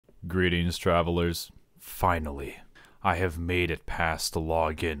Greetings, travelers. Finally, I have made it past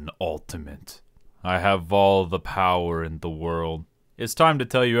Login Ultimate. I have all the power in the world. It's time to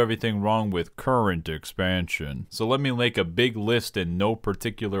tell you everything wrong with current expansion. So let me make a big list in no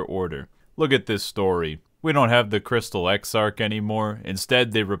particular order. Look at this story. We don't have the Crystal Exarch anymore.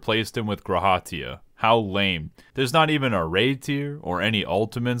 Instead, they replaced him with Grahatia. How lame. There's not even a raid tier or any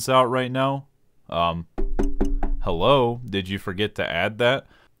ultimates out right now. Hello? Did you forget to add that?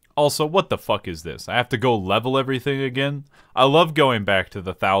 Also, what the fuck is this? I have to go level everything again? I love going back to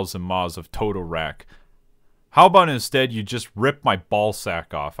the 1000 Maws of Total Rack. How about instead you just rip my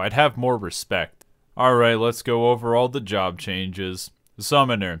ballsack off? I'd have more respect. Alright, let's go over all the job changes.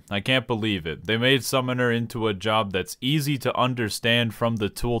 Summoner. I can't believe it. They made Summoner into a job that's easy to understand from the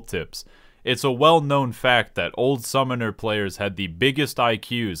tooltips. It's a well-known fact that old Summoner players had the biggest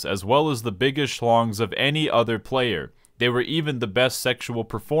IQs as well as the biggest schlongs of any other player. They were even the best sexual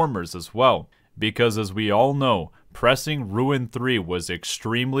performers as well, because as we all know, pressing Ruin 3 was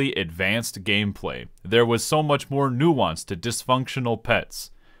extremely advanced gameplay. There was so much more nuance to dysfunctional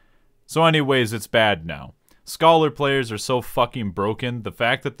pets. So anyways, it's bad now. Scholar players are so fucking broken, the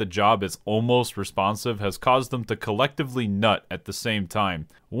fact that the job is almost responsive has caused them to collectively nut at the same time,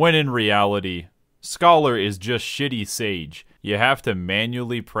 when in reality, Scholar is just shitty Sage. You have to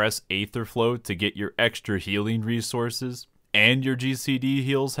manually press Aetherflow to get your extra healing resources, and your GCD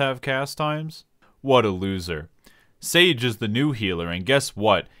heals have cast times? What a loser. Sage is the new healer, and guess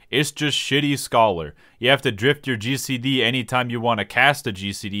what? It's just shitty Scholar. You have to drift your GCD anytime you want to cast a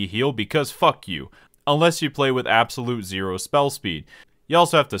GCD heal because fuck you. Unless you play with absolute zero spell speed. You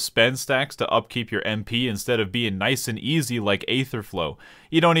also have to spend stacks to upkeep your MP instead of being nice and easy like Aetherflow.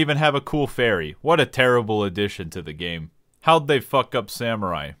 You don't even have a cool fairy. What a terrible addition to the game. How'd they fuck up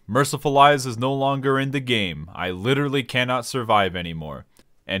Samurai? Merciful Eyes is no longer in the game. I literally cannot survive anymore.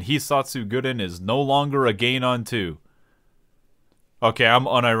 And Hisatsu Guden is no longer a gain on 2. Okay, I'm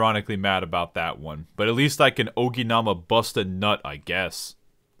unironically mad about that one. But at least I can Oginama bust a nut, I guess.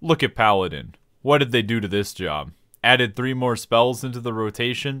 Look at Paladin. What did they do to this job? Added 3 more spells into the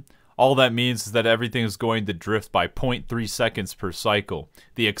rotation? All that means is that everything is going to drift by 0.3 seconds per cycle.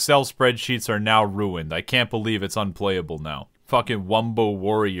 The Excel spreadsheets are now ruined. I can't believe it's unplayable now. Fucking Wumbo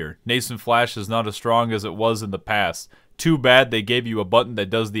Warrior. Nascent Flash is not as strong as it was in the past. Too bad they gave you a button that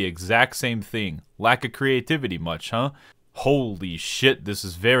does the exact same thing. Lack of creativity much, huh? Holy shit, this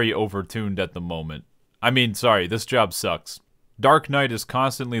is very overtuned at the moment. I mean, sorry, this job sucks. Dark Knight is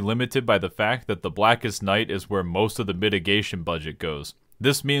constantly limited by the fact that the Blackest Night is where most of the mitigation budget goes.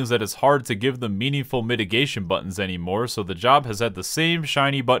 This means that it's hard to give them meaningful mitigation buttons anymore, so the job has had the same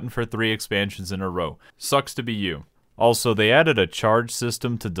shiny button for 3 expansions in a row. Sucks to be you. Also, they added a charge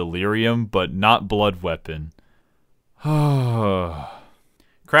system to Delirium, but not Blood Weapon. Crafting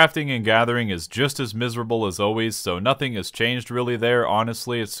and gathering is just as miserable as always, so nothing has changed really there.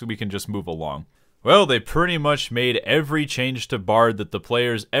 Honestly, we can just move along. Well, they pretty much made every change to Bard that the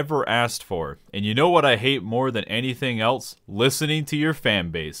players ever asked for. And you know what I hate more than anything else? Listening to your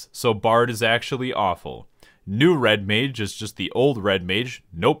fanbase. So Bard is actually awful. New Red Mage is just the old Red Mage.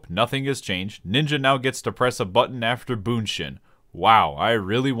 Nope, nothing has changed. Ninja now gets to press a button after Bunshin. Wow, I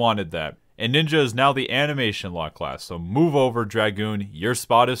really wanted that. And Ninja is now the animation lock class, so move over, Dragoon, your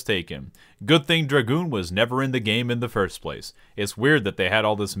spot is taken. Good thing Dragoon was never in the game in the first place. It's weird that they had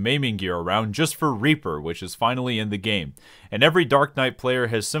all this maiming gear around just for Reaper, which is finally in the game. And every Dark Knight player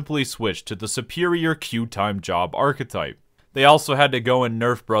has simply switched to the superior Q-time job archetype. They also had to go and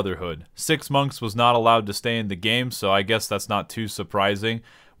nerf Brotherhood. 6 monks was not allowed to stay in the game, so I guess that's not too surprising.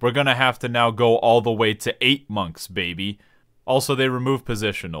 We're gonna have to now go all the way to 8 monks, baby. Also, they removed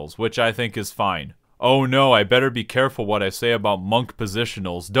positionals, which I think is fine. Oh no, I better be careful what I say about monk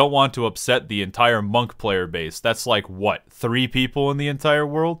positionals. Don't want to upset the entire monk player base. That's like, what, 3 people in the entire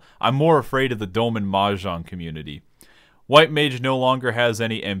world? I'm more afraid of the Dome and Mahjong community. White Mage no longer has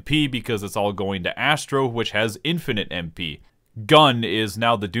any MP because it's all going to Astro, which has infinite MP. Gun is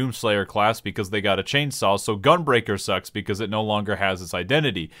now the Doomslayer class because they got a chainsaw, so Gunbreaker sucks because it no longer has its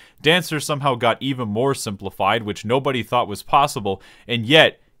identity. Dancer somehow got even more simplified, which nobody thought was possible, and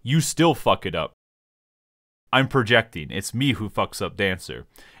yet, you still fuck it up. I'm projecting. It's me who fucks up Dancer.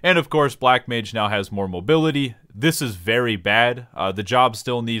 And of course, Black Mage now has more mobility. This is very bad. The job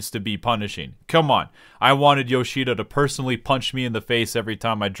still needs to be punishing. Come on. I wanted Yoshida to personally punch me in the face every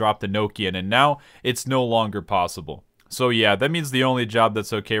time I dropped a Nokian, and now it's no longer possible. So yeah, that means the only job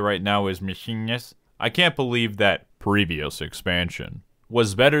that's okay right now is Machinist. I can't believe that previous expansion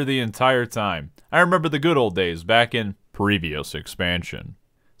was better the entire time. I remember the good old days back in previous expansion.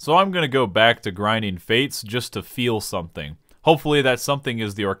 So I'm gonna go back to grinding Fates just to feel something. Hopefully that something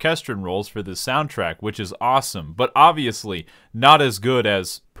is the Orchestrion rolls for this soundtrack, which is awesome, but obviously not as good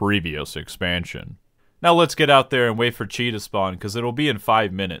as previous expansion. Now let's get out there and wait for Chi to spawn, because it'll be in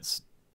 5 minutes.